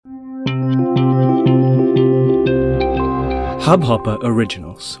Hubhopper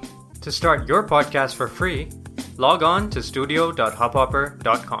Originals. To start your podcast for free, log on to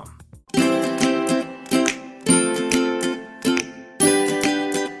studio.hubhopper.com.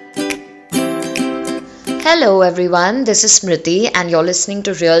 Hello everyone, this is Smriti and you're listening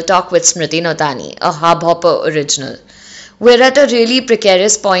to Real Talk with Smriti Notani, a Hubhopper original. We're at a really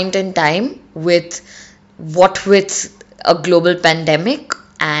precarious point in time with a global pandemic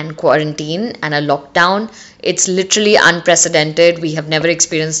and quarantine and a lockdown. It's literally unprecedented. We have never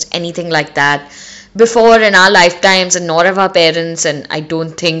experienced anything like that before in our lifetimes, and nor have our parents, and I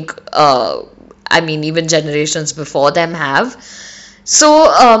don't think even generations before them have.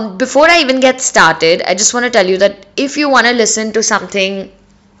 So before I even get started, I just want to tell you that if you want to listen to something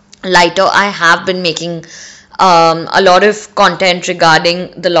lighter, I have been making a lot of content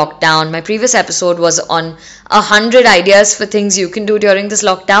regarding the lockdown. My previous episode was on 100 ideas for things you can do during this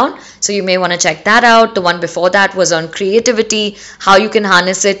lockdown, so you may want to check that out. The one before that was on creativity, how you can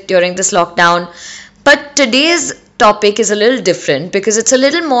harness it during this lockdown. But today's topic is a little different because it's a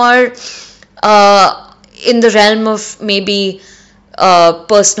little more in the realm of maybe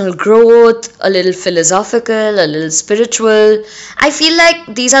personal growth, a little philosophical, a little spiritual. I feel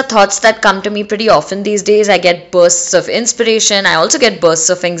like these are thoughts that come to me pretty often these days. I get bursts of inspiration. I also get bursts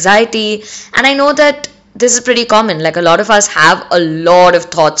of anxiety. And I know that this is pretty common. Like, a lot of us have a lot of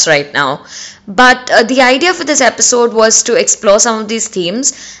thoughts right now. But the idea for this episode was to explore some of these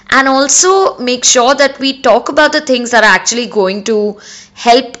themes and also make sure that we talk about the things that are actually going to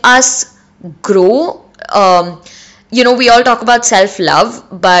help us grow. We all talk about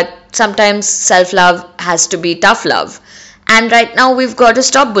self-love, but sometimes self-love has to be tough love. And right now we've got to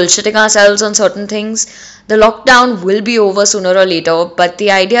stop bullshitting ourselves on certain things. The lockdown will be over sooner or later, but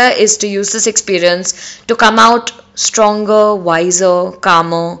the idea is to use this experience to come out stronger, wiser,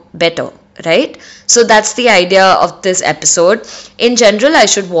 calmer, better, right? So that's the idea of this episode. In general, I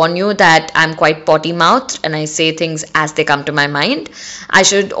should warn you that I'm quite potty-mouthed and I say things as they come to my mind. I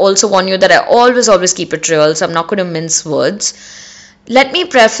should also warn you that I always keep it real, so I'm not going to mince words. Let me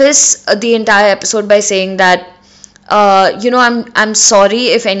preface the entire episode by saying that I'm sorry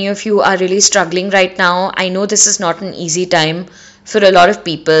if any of you are really struggling right now. I know this is not an easy time for a lot of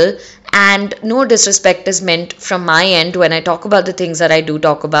people, and no disrespect is meant from my end when I talk about the things that I do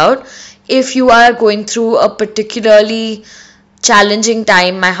talk about. If you are going through a particularly challenging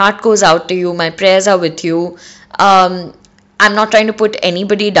time, my heart goes out to you. My prayers are with you. I'm not trying to put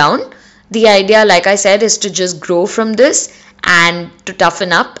anybody down. The idea, like I said, is to just grow from this and to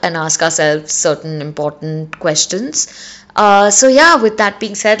toughen up and ask ourselves certain important questions. With that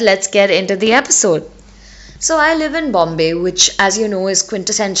being said, let's get into the episode. So I live in Bombay, which, as you know, is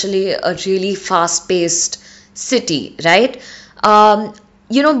quintessentially a really fast-paced city, right?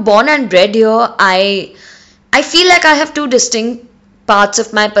 Born and bred here, I feel like I have two distinct parts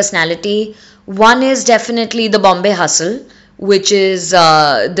of my personality. One is definitely the Bombay hustle, which is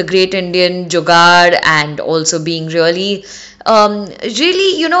the great Indian jugaad, and also being really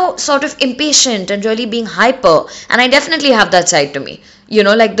sort of impatient and really being hyper. And I definitely have that side to me.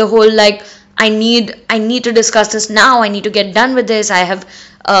 Like the whole, I need to discuss this now. I need to get done with this. I have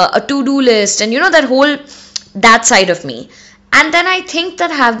a to-do list, and that side of me. And then I think that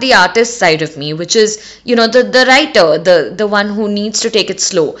I have the artist side of me, which is, the writer, the one who needs to take it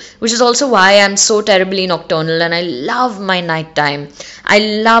slow, which is also why I'm so terribly nocturnal and I love my nighttime. I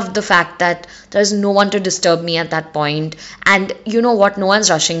love the fact that there's no one to disturb me at that point. And you know what? No one's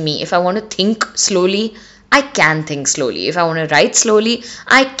rushing me. If I want to think slowly, I can think slowly. If I want to write slowly,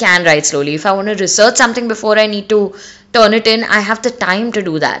 I can write slowly. If I want to research something before I need to turn it in, I have the time to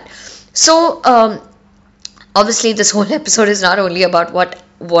do that. So, obviously, this whole episode is not only about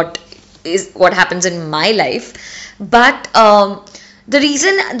what happens in my life, but the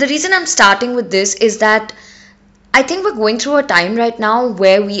reason I'm starting with this is that I think we're going through a time right now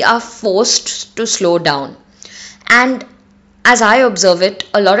where we are forced to slow down, and as I observe it,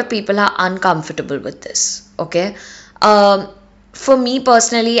 a lot of people are uncomfortable with this. Okay, for me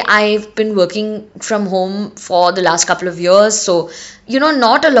personally, I've been working from home for the last couple of years, so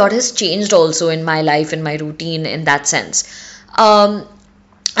not a lot has changed also in my life, in my routine, in that sense.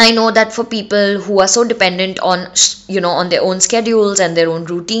 I know that for people who are so dependent on on their own schedules and their own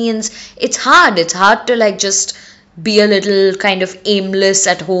routines, it's hard to just be a little kind of aimless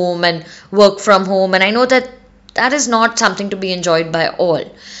at home and work from home, and I know that is not something to be enjoyed by all.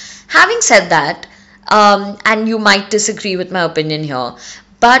 Having said that, and you might disagree with my opinion here,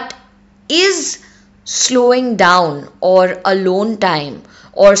 but is slowing down or alone time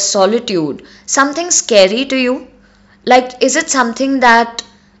or solitude something scary to you? Like, is it something that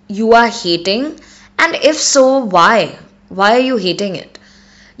you are hating? And if so, why? Why are you hating it?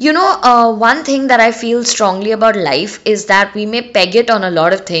 One thing that I feel strongly about life is that we may peg it on a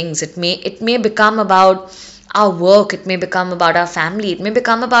lot of things. It may become about our work, it may become about our family, it may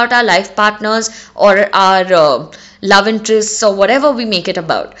become about our life partners or our love interests or whatever we make it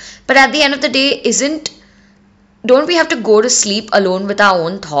about. But at the end of the day, don't we have to go to sleep alone with our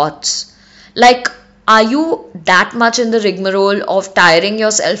own thoughts? Like, are you that much in the rigmarole of tiring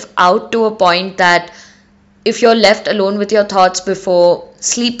yourself out to a point that if you're left alone with your thoughts before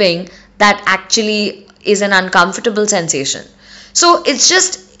sleeping, that actually is an uncomfortable sensation? So it's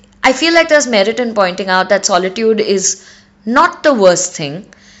just, I feel like there's merit in pointing out that solitude is not the worst thing.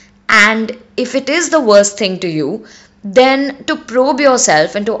 And if it is the worst thing to you, then to probe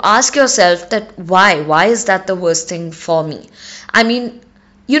yourself and to ask yourself that why is that the worst thing for me? I mean,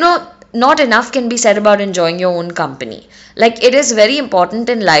 not enough can be said about enjoying your own company. Like, it is very important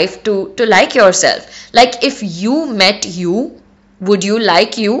in life to like yourself. Like, if you met you, would you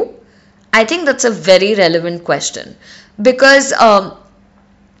like you? I think that's a very relevant question, because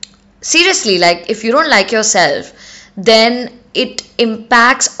seriously, like, if you don't like yourself, then it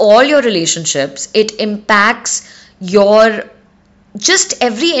impacts all your relationships. It impacts your just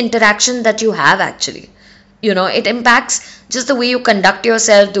every interaction that you have, actually. It impacts just the way you conduct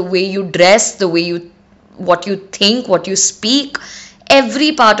yourself, the way you dress, what you think, what you speak.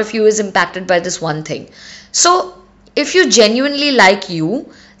 Every part of you is impacted by this one thing. So if you genuinely like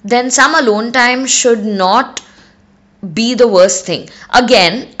you, then some alone time should not be the worst thing.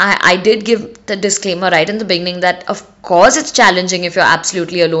 Again, I did give the disclaimer right in the beginning that of course it's challenging if you're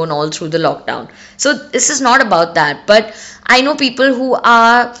absolutely alone all through the lockdown. So this is not about that. But I know people who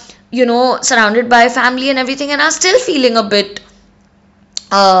are, surrounded by family and everything and are still feeling a bit,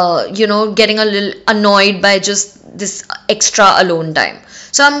 getting a little annoyed by just this extra alone time.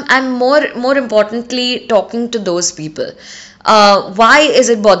 So I'm more importantly talking to those people. Why is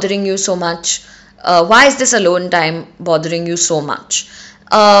it bothering you so much? Why is this alone time bothering you so much?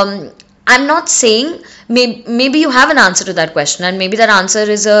 I'm not saying, maybe you have an answer to that question, and maybe that answer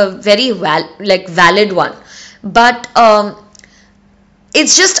is a very valid one. But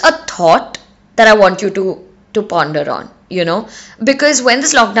it's just a thought that I want you to ponder on, because when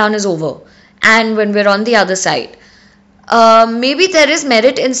this lockdown is over and when we're on the other side, maybe there is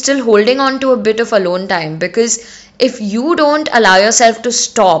merit in still holding on to a bit of alone time, because if you don't allow yourself to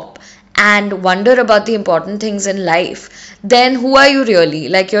stop and wonder about the important things in life, then who are you really?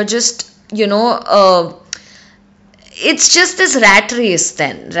 Like, you're just, it's just this rat race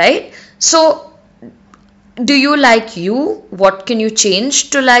then, right? So do you like you? What can you change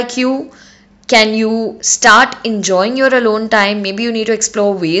to like you? Can you start enjoying your alone time? Maybe you need to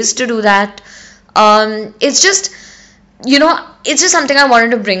explore ways to do that. It's just something I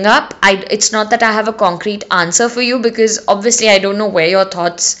wanted to bring up. It's not that I have a concrete answer for you, because obviously I don't know where your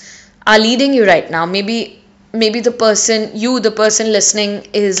thoughts are leading you right now. Maybe the person listening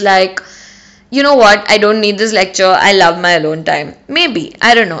is like, you know what, I don't need this lecture, I love my alone time. Maybe,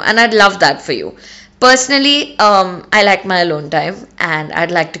 I don't know, and I'd love that for you. Personally, I like my alone time, and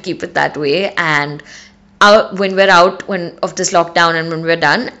I'd like to keep it that way. And when we're out of this lockdown and when we're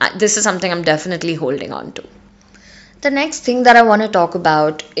done, this is something I'm definitely holding on to. The next thing that I want to talk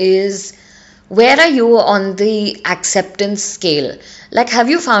about is, where are you on the acceptance scale? Like, have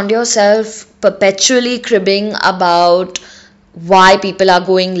you found yourself perpetually cribbing about why people are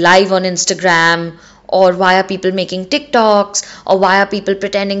going live on Instagram, or why are people making TikToks, or why are people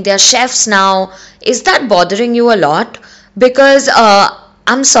pretending they're chefs now? Is that bothering you a lot? Because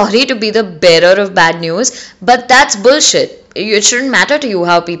I'm sorry to be the bearer of bad news, but that's bullshit. It shouldn't matter to you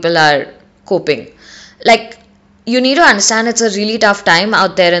how people are coping. Like, you need to understand it's a really tough time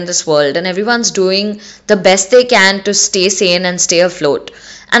out there in this world, and everyone's doing the best they can to stay sane and stay afloat.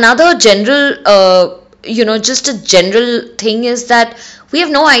 Another general, just a general thing is that we have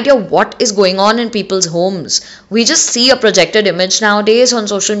no idea what is going on in people's homes. We just see a projected image nowadays on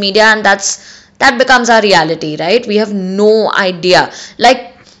social media, and that becomes our reality, right? We have no idea.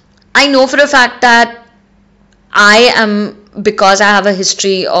 Like, I know for a fact that because I have a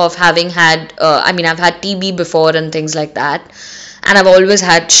history of having had, I've had TB before and things like that, and I've always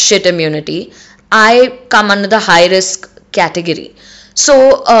had shit immunity. I come under the high risk category.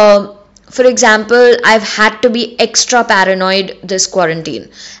 So, for example, I've had to be extra paranoid this quarantine.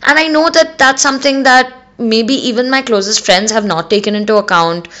 And I know that that's something that maybe even my closest friends have not taken into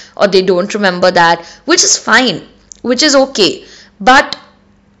account, or they don't remember that, which is fine, which is okay. But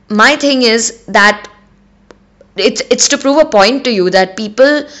my thing is that it's to prove a point to you that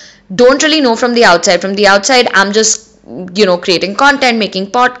people don't really know from the outside. From the outside, I'm just, creating content, making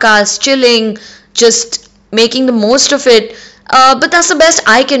podcasts, chilling, just making the most of it. But that's the best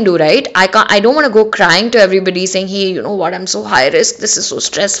I can do, right? I don't want to go crying to everybody saying, hey, you know what, I'm so high risk, this is so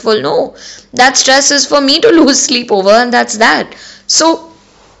stressful. No, that stress is for me to lose sleep over, and that's that. So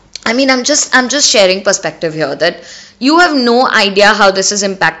I mean, I'm just sharing perspective here, that you have no idea how this is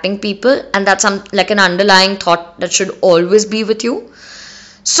impacting people, and that's like an underlying thought that should always be with you.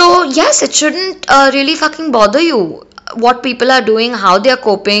 So yes, it shouldn't really fucking bother you what people are doing, how they are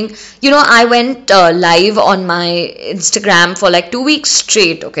coping. I went live on my Instagram for like 2 weeks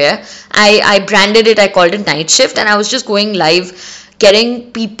straight. Okay, I branded it, I called it Night Shift, and I was just going live,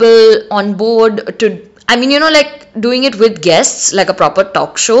 getting people on board to. I mean, like doing it with guests, like a proper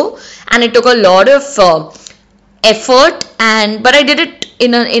talk show, and it took a lot of effort, but I did it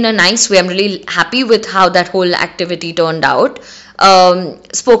in a nice way. I'm really happy with how that whole activity turned out.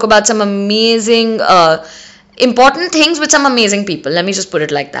 Spoke about some amazing important things with some amazing people, let me just put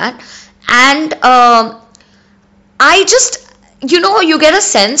it like that. And I just, you get a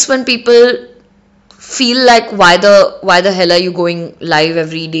sense when people feel like, why the hell are you going live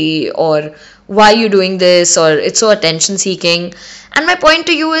every day, or why are you doing this, or it's so attention seeking. And my point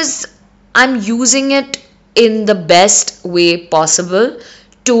to you is, I'm using it in the best way possible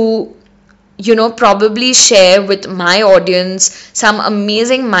to probably share with my audience some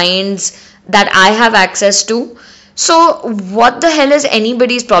amazing minds that I have access to. So what the hell is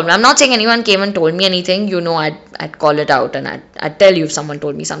anybody's problem? I'm not saying anyone came and told me anything. I'd call it out, and I'd tell you if someone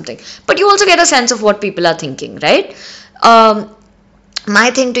told me something. But you also get a sense of what people are thinking, right?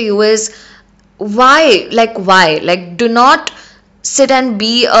 My thing to you is, why? Like, do not sit and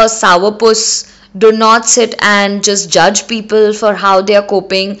be a sourpuss. Do not sit and just judge people for how they are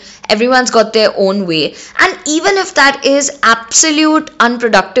coping. Everyone's got their own way. And even if that is absolute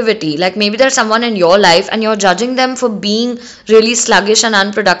unproductivity, like maybe there's someone in your life and you're judging them for being really sluggish and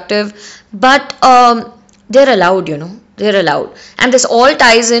unproductive, but they're allowed, they're allowed. And this all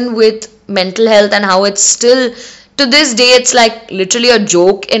ties in with mental health, and how it's still, to this day, it's like literally a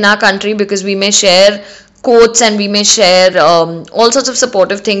joke in our country, because we may share quotes and we may share all sorts of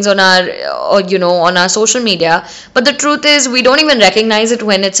supportive things on our social media, but the truth is, we don't even recognize it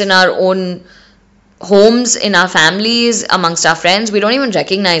when it's in our own homes, in our families, amongst our friends. We don't even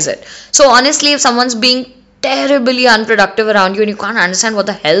recognize it. So honestly, if someone's being terribly unproductive around you and you can't understand what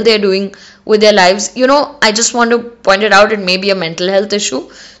the hell they're doing with their lives, I just want to point it out, it may be a mental health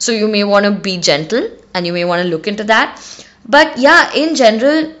issue, so you may want to be gentle and you may want to look into that. But yeah, in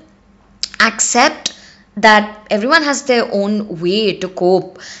general, accept that everyone has their own way to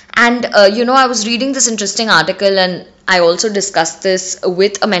cope. And I was reading this interesting article, and I also discussed this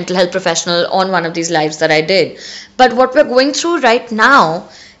with a mental health professional on one of these lives that I did. But what we're going through right now,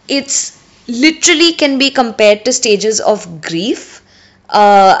 it's literally can be compared to stages of grief.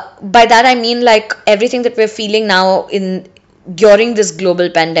 By that I mean, like, everything that we're feeling now during this global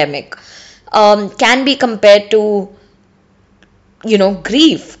pandemic can be compared to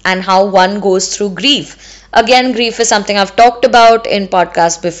grief, and how one goes through grief. Again, grief is something I've talked about in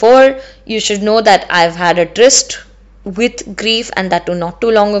podcasts before. You should know that I've had a tryst with grief, and that too not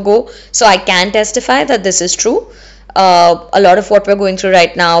too long ago, so I can testify that this is true. A lot of what we're going through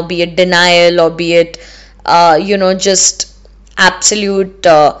right now, be it denial or be it just absolute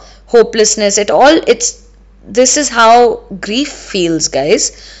hopelessness, this is how grief feels,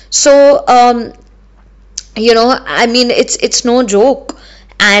 guys. So I mean, it's no joke,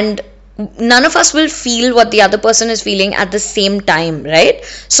 and none of us will feel what the other person is feeling at the same time, right?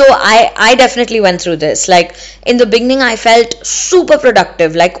 So I definitely went through this. Like, in the beginning, I felt super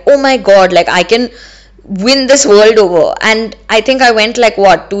productive, like, oh my god, like, I can win this world over. And I think I went like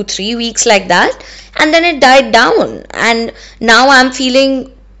 2-3 weeks like that, and then it died down, and now I'm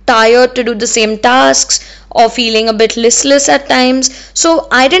feeling tired to do the same tasks, or feeling a bit listless at times. So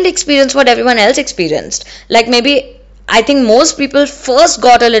I didn't experience what everyone else experienced. Like, maybe I think most people first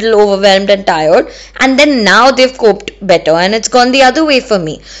got a little overwhelmed and tired, and then now they've coped better, and it's gone the other way for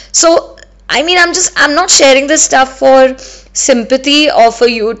me. So I mean, I'm not sharing this stuff for sympathy or for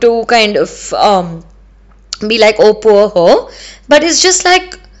you to kind of be like, oh, poor her, but it's just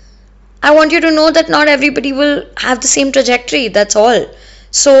like, I want you to know that not everybody will have the same trajectory, that's all.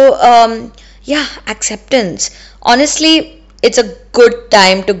 So yeah, acceptance. Honestly, it's a good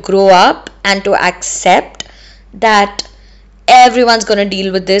time to grow up and to accept that everyone's going to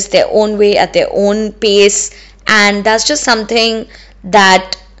deal with this their own way, at their own pace, and that's just something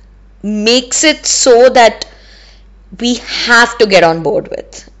that makes it so that we have to get on board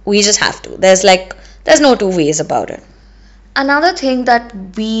with. We just have to. There's no two ways about it. Another thing that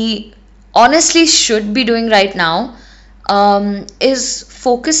we honestly should be doing right now is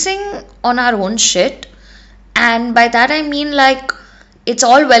focusing on our own shit And by that I mean, like, it's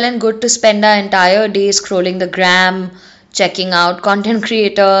all well and good to spend our entire day scrolling the gram, checking out content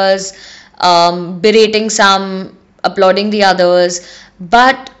creators, berating some, applauding the others.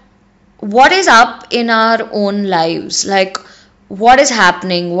 But what is up in our own lives? Like, what is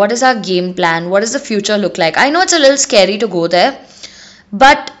happening? What is our game plan? What does the future look like? I know it's a little scary to go there,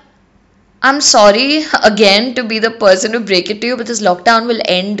 but I'm sorry again to be the person to break it to you, but this lockdown will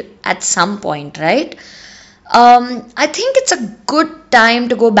end at some point, right? I think it's a good time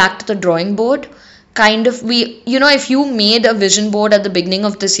to go back to the drawing board. Kind of, if you made a vision board at the beginning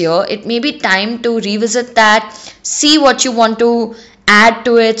of this year, it may be time to revisit that, see what you want to add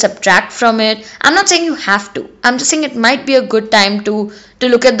to it, subtract from it. I'm not saying you have to. I'm just saying it might be a good time to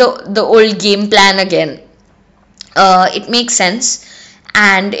look at the old game plan again. It makes sense,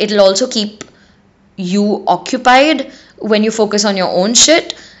 and it'll also keep you occupied when you focus on your own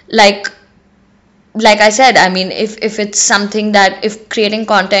shit. Like I said, I mean, if it's something that, if creating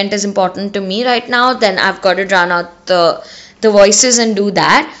content is important to me right now, then I've got to drown out the voices and do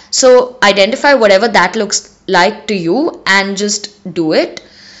that. So identify whatever that looks like to you and just do it.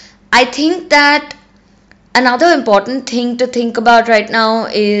 I think that another important thing to think about right now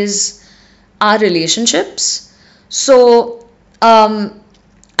is our relationships. So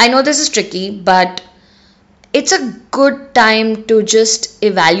I know this is tricky, but it's a good time to just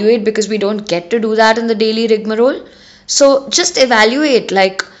evaluate, because we don't get to do that in the daily rigmarole. So just evaluate,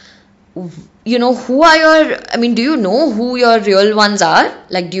 like, who are your, I mean, do you know who your real ones are?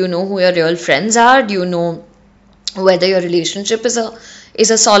 Like, do you know who your real friends are? Do you know whether your relationship is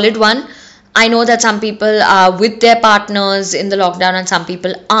a solid one? I know that some people are with their partners in the lockdown and some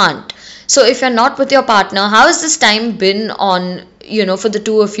people aren't. So if you're not with your partner, how has this time been on, for the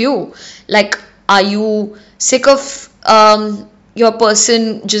two of you? Like, are you sick of your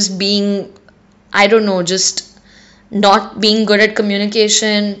person just being, I don't know, just not being good at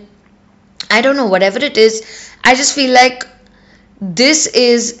communication? I don't know, whatever it is. I just feel like this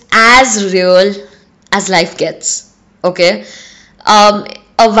is as real as life gets. Okay, a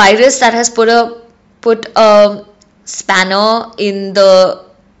virus that has put a spanner in the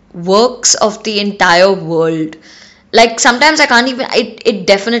works of the entire world. Like, sometimes I can't even, it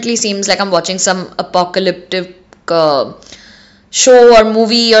definitely seems like I'm watching some apocalyptic show or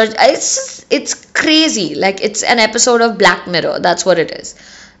movie, or it's crazy. Like, it's an episode of Black Mirror. That's what it is.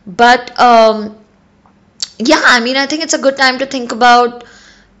 But yeah, I mean, I think it's a good time to think about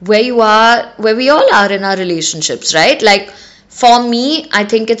where we all are in our relationships, right? Like, for me, I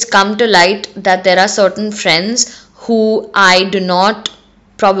think it's come to light that there are certain friends who I do not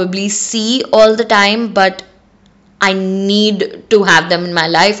probably see all the time, but I need to have them in my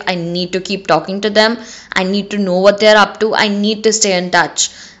life. I need to keep talking to them. I need to know what they're up to. I need to stay in touch.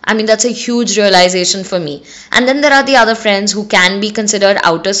 I mean, that's a huge realization for me. And then there are the other friends who can be considered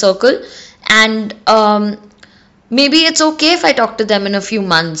outer circle. And maybe it's okay if I talk to them in a few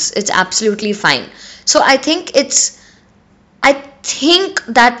months. It's absolutely fine. So I think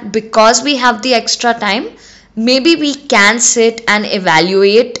that because we have the extra time, maybe we can sit and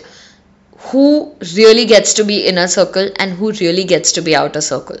evaluate who really gets to be inner circle and who really gets to be outer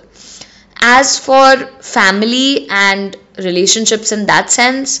circle. As for family and relationships in that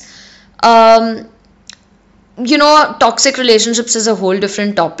sense, toxic relationships is a whole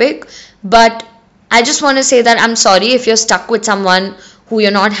different topic. But I just want to say that I'm sorry if you're stuck with someone who you're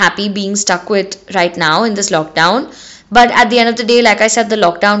not happy being stuck with right now in this lockdown. But at the end of the day, like I said, the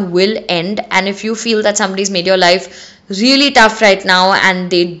lockdown will end. And if you feel that somebody's made your life really tough right now and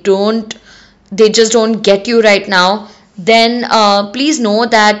they just don't get you right now, then please know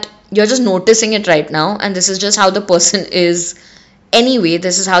that you're just noticing it right now, and this is just how the person is anyway.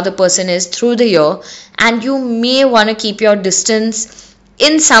 This is how the person is through the year, and you may want to keep your distance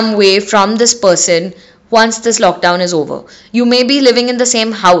in some way from this person once this lockdown is over. You may be living in the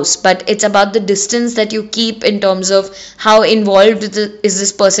same house, but it's about the distance that you keep in terms of how involved is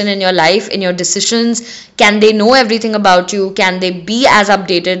this person in your life, in your decisions. Can they know everything about you? Can they be as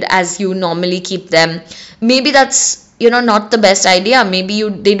updated as you normally keep them? Maybe that's, not the best idea. Maybe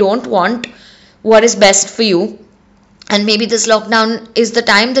they don't want what is best for you. And maybe this lockdown is the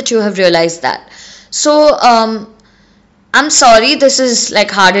time that you have realized that. So, I'm sorry, this is like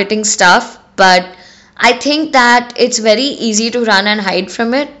hard-hitting stuff, but I think that it's very easy to run and hide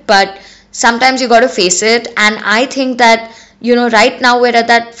from it, but sometimes you got to face it. And I think that, right now we're at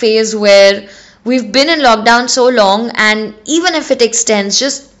that phase where we've been in lockdown so long, and even if it extends,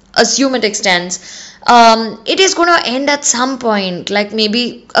 just assume it extends, it is going to end at some point, like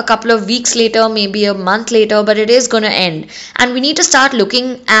maybe a couple of weeks later, maybe a month later, but it is going to end. And we need to start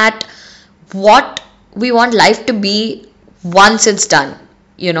looking at what we want life to be once it's done,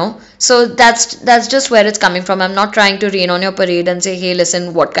 you know. So that's just where it's coming from. I'm not trying to rain on your parade and say, hey,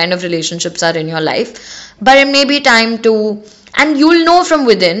 listen, what kind of relationships are in your life, but it may be time to, and you'll know from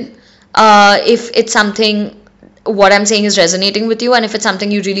within if it's something, what I'm saying is resonating with you, and if it's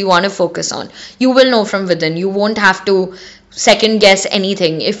something you really want to focus on. You will know from within. You won't have to second guess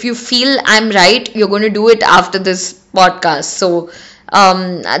anything. If you feel I'm right, you're going to do it after this podcast. So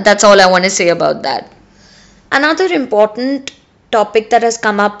that's all I want to say about that. Another important topic that has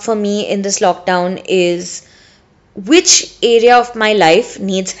come up for me in this lockdown is which area of my life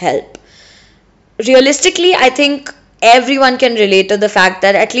needs help. Realistically, I think everyone can relate to the fact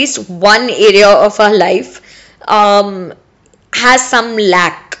that at least one area of our life has some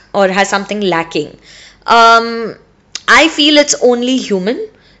lack or has something lacking. I feel it's only human,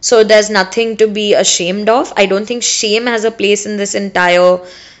 so there's nothing to be ashamed of. I don't think shame has a place in this entire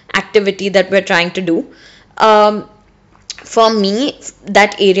activity that we're trying to do. For me,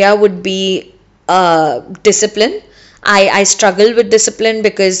 that area would be discipline. I struggle with discipline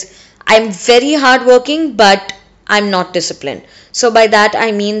because I'm very hardworking, but I'm not disciplined. So by that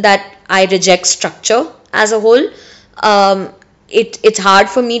I mean that I reject structure as a whole. It's hard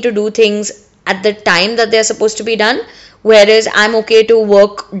for me to do things at the time that they're supposed to be done, whereas I'm okay to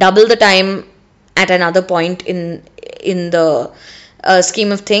work double the time at another point in the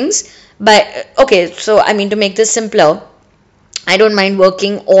scheme of things. But okay, so I mean, to make this simpler, I don't mind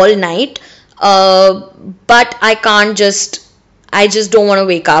working all night, but I just don't want to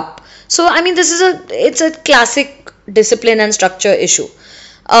wake up. So I mean, it's a classic discipline and structure issue.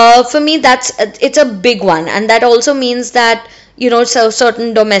 For me, it's a big one, and that also means that, you know, so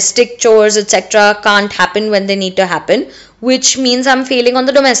certain domestic chores, etc., can't happen when they need to happen, which means I'm failing on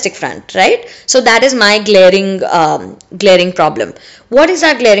the domestic front, right? So that is my glaring problem. What is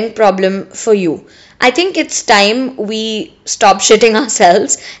that glaring problem for you? I think it's time we stop shitting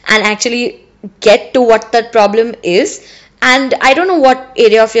ourselves and actually get to what that problem is. And I don't know what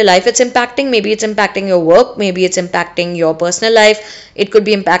area of your life it's impacting. Maybe it's impacting your work. Maybe it's impacting your personal life. It could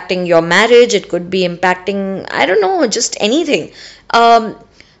be impacting your marriage. It could be impacting, I don't know, just anything.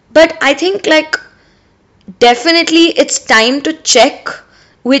 But I think, like, definitely it's time to check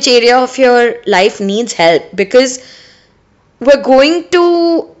which area of your life needs help, because we're going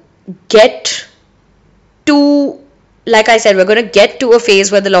to get to, like I said, we're going to get to a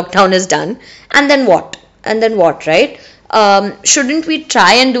phase where the lockdown is done. And then what? Right? Shouldn't we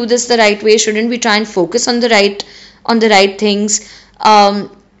try and do this the right way? Shouldn't we try and focus on the right things? I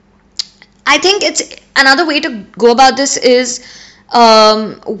think it's another way to go about this is,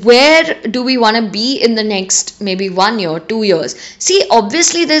 where do we want to be in the next maybe 1 year, 2 years? See,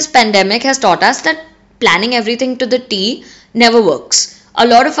 obviously this pandemic has taught us that planning everything to the T never works. A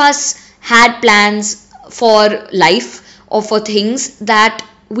lot of us had plans for life or for things that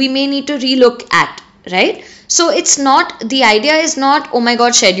we may need to relook at, right? So the idea is not, oh my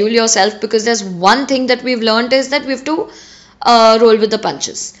god, schedule yourself, because there's one thing that we've learned is that we have to roll with the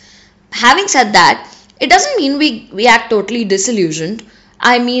punches. Having said that, it doesn't mean we act totally disillusioned.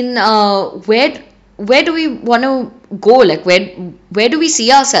 I mean, where do we want to go? Like, where do we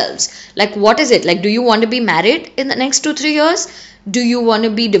see ourselves? Like, what is it? Like, do you want to be married in the next 2-3 years? Do you want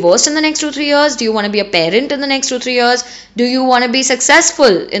to be divorced in the next 2-3 years? Do you want to be a parent in the next 2-3 years? Do you want to be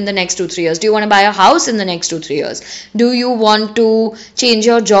successful in the next 2-3 years? Do you want to buy a house in the next 2-3 years? Do you want to change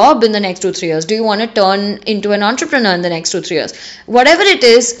your job in the next 2-3 years? Do you want to turn into an entrepreneur in the next 2-3 years? Whatever it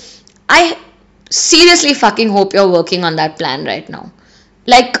is, I seriously fucking hope you're working on that plan right now.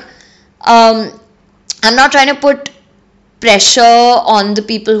 Like, I'm not trying to put pressure on the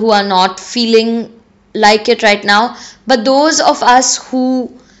people who are not feeling like it right now, but those of us who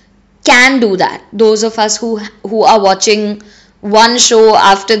can do that, those of us who are watching one show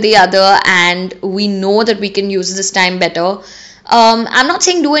after the other and we know that we can use this time better, I'm not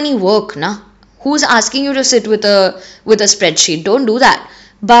saying do any work, nah. Who's asking you to sit with a spreadsheet? Don't do that.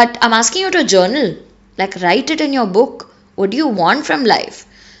 But I'm asking you to journal. Like, write it in your book. What do you want from life?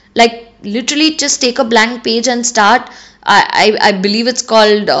 Like, literally just take a blank page and start. I believe it's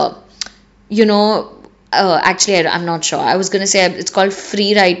called, actually, I'm not sure. I was going to say it's called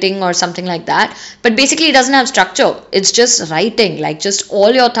free writing or something like that. But basically, it doesn't have structure. It's just writing, like just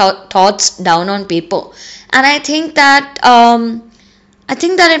all your thoughts down on paper. And I think that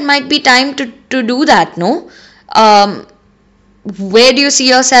it might be time to do that, no? Where do you see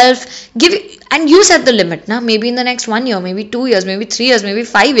yourself? And you set the limit, na? Maybe in the next 1 year, maybe 2 years, maybe 3 years, maybe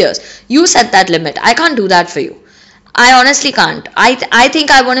 5 years. You set that limit. I can't do that for you. I honestly can't. I think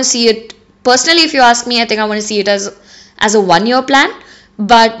I want to see it, personally, if you ask me, I think I want to see it as a 1 year plan.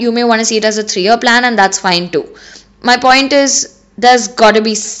 but you may want to see it as a 3-year plan, and that's fine too. My point is, there's got to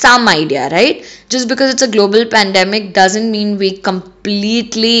be some idea, right? Just because it's a global pandemic doesn't mean we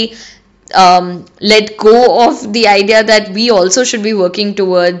completely let go of the idea that we also should be working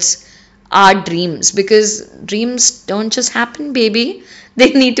towards our dreams, because dreams don't just happen, baby.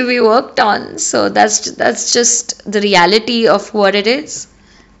 They need to be worked on. So that's just the reality of what it is.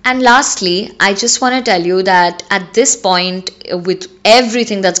 And lastly, I just want to tell you that at this point, with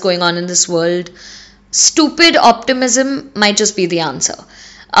everything that's going on in this world, stupid optimism might just be the answer.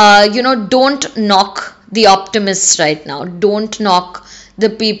 Don't knock the optimists right now. Don't knock the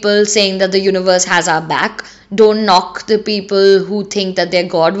people saying that the universe has our back. Don't knock the people who think that their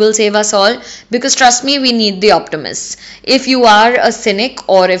God will save us all, because trust me, we need the optimists. If you are a cynic,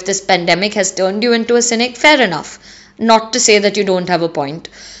 or if this pandemic has turned you into a cynic, fair enough. Not to say that you don't have a point.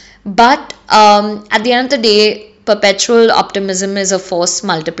 But at the end of the day, perpetual optimism is a force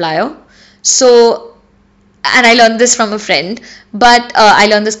multiplier. So, and I learned this from a friend, but I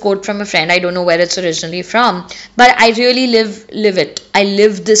learned this quote from a friend. I don't know where it's originally from, but I really live it. I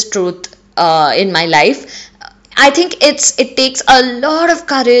live this truth in my life. I think it takes a lot of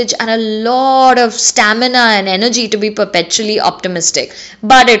courage and a lot of stamina and energy to be perpetually optimistic,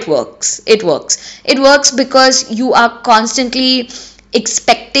 but it works. It works because you are constantly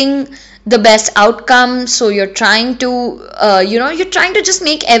expecting the best outcome. So you're trying to just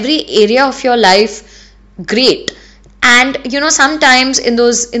make every area of your life great. And sometimes in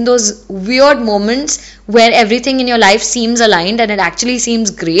those weird moments where everything in your life seems aligned and it actually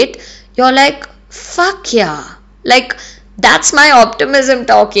seems great, you're like, fuck yeah. Like, that's my optimism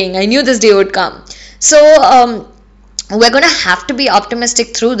talking. I knew this day would come. So we're going to have to be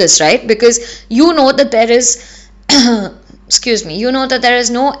optimistic through this, right? Because that there is that there is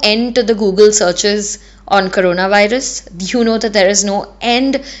no end to the Google searches on coronavirus. That there is no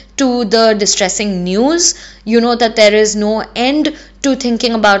end to the distressing news. That there is no end to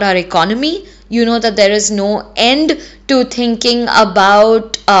thinking about our economy. That there is no end to thinking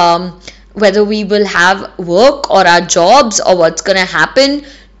about whether we will have work or our jobs, or what's going to happen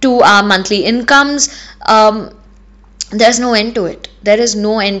to our monthly incomes. There's no end to it. There is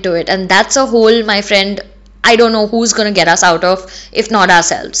no end to it. And that's a hole, my friend, I don't know who's going to get us out of, if not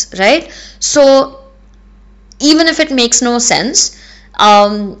ourselves, right? So even if it makes no sense,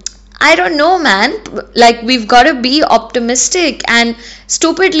 I don't know, man. Like, we've got to be optimistic, and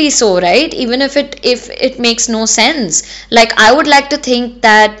stupidly so, right? Even if it makes no sense. Like, I would like to think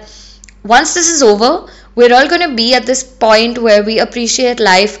that once this is over, we're all going to be at this point where we appreciate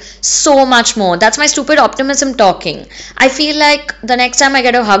life so much more. That's my stupid optimism talking. I feel like the next time I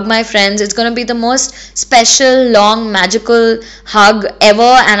get to hug my friends, it's going to be the most special, long, magical hug ever,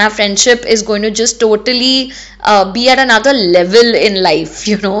 and our friendship is going to just totally be at another level in life,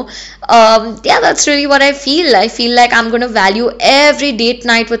 that's really what I feel. I feel like I'm going to value every date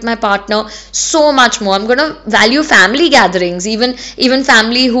night with my partner so much more. I'm going to value family gatherings, even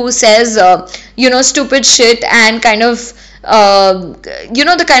family who says stupid shit, and kind of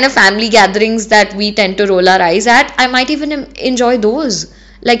the kind of family gatherings that we tend to roll our eyes at. I might even enjoy those.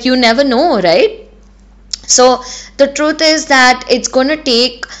 Like, you never know, right? So the truth is that it's going to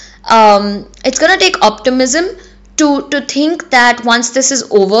take optimism to think that once this is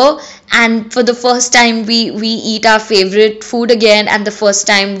over, and for the first time we eat our favorite food again, and the first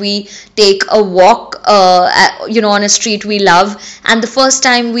time we take a walk on a street we love, and the first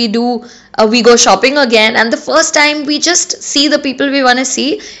time we go shopping again, and the first time we just see the people we want to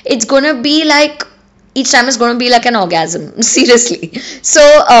see, it's going to be like, each time is going to be like an orgasm, seriously. So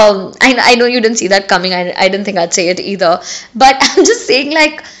I know you didn't see that coming. I didn't think I'd say it either, but I'm just saying,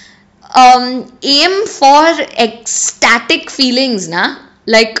 like, aim for ecstatic feelings,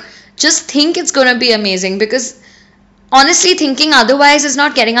 like, just think it's gonna be amazing, because honestly, thinking otherwise is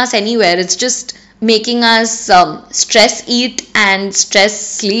not getting us anywhere. It's just making us stress eat and stress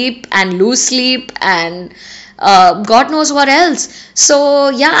sleep and lose sleep and God knows what else. So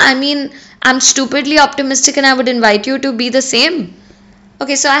yeah, I mean, I'm stupidly optimistic, and I would invite you to be the same.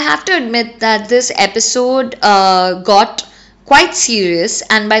 Okay, so I have to admit that this episode got quite serious,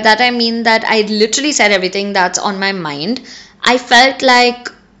 and by that I mean that I literally said everything that's on my mind. I felt like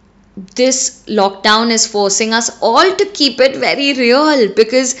this lockdown is forcing us all to keep it very real,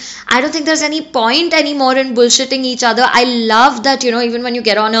 because I don't think there's any point anymore in bullshitting each other. I love that, even when you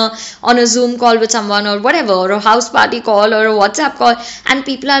get on a Zoom call with someone or whatever, or a house party call or a WhatsApp call, and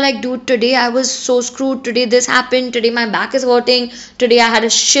people are like, dude, today I was so screwed, today this happened, today my back is hurting, today I had a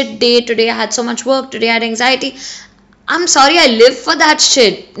shit day, today I had so much work, today I had anxiety. I'm sorry, I live for that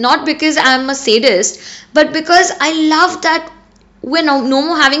shit. Not because I'm a sadist, but because I love that we're no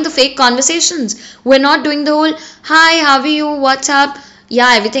more having the fake conversations. We're not doing the whole, hi, how are you, what's up?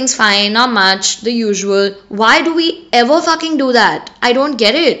 Yeah, everything's fine, not much, the usual. Why do we ever fucking do that? I don't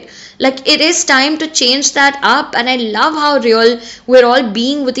get it. Like, it is time to change that up, and I love how real we're all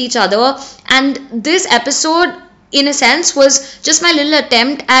being with each other. And this episode, in a sense, was just my little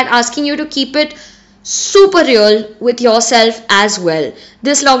attempt at asking you to keep it super real with yourself as well.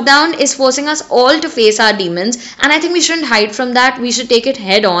 This lockdown is forcing us all to face our demons, and I think we shouldn't hide from that. We should take it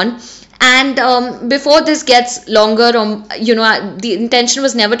head on. And before this gets longer, the intention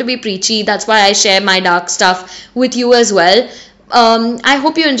was never to be preachy. That's why I share my dark stuff with you as well. I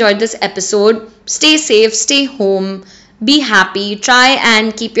hope you enjoyed this episode. Stay safe, stay home, be happy, try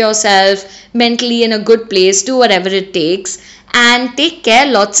and keep yourself mentally in a good place, do whatever it takes, and take care.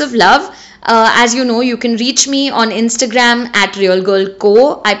 Lots of love. As you know, you can reach me on Instagram at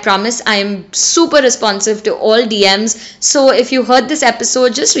RealGirlCo. I promise I am super responsive to all DMs. So if you heard this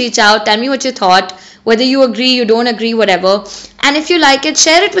episode, just reach out, tell me what you thought, whether you agree, you don't agree, whatever. And if you like it,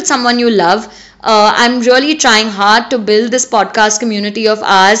 share it with someone you love. I'm really trying hard to build this podcast community of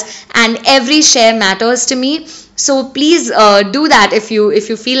ours, and every share matters to me. So please do that if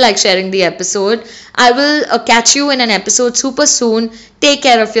you feel like sharing the episode. I will catch you in an episode super soon. Take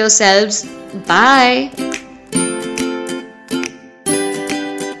care of yourselves. Bye.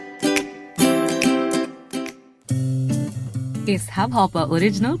 इस Hubhopper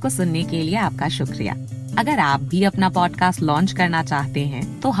original को सुनने के लिए आपका शुक्रिया। अगर आप भी अपना पॉडकास्ट लॉन्च करना चाहते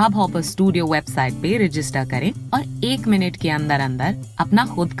हैं तो हब हॉपर स्टूडियो वेबसाइट पे रजिस्टर करें और 1 मिनट के अंदर अंदर अपना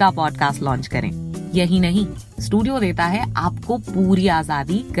खुद का पॉडकास्ट लॉन्च करें। यही नहीं, स्टूडियो देता है आपको पूरी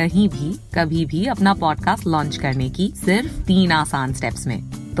आजादी कहीं भी कभी भी अपना पॉडकास्ट लॉन्च करने की, सिर्फ 3 आसान स्टेप्स में।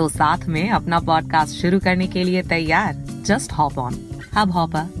 तो साथ में अपना पॉडकास्ट शुरू करने के लिए तैयार? Just hop on hub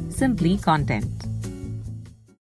hopper, simply content.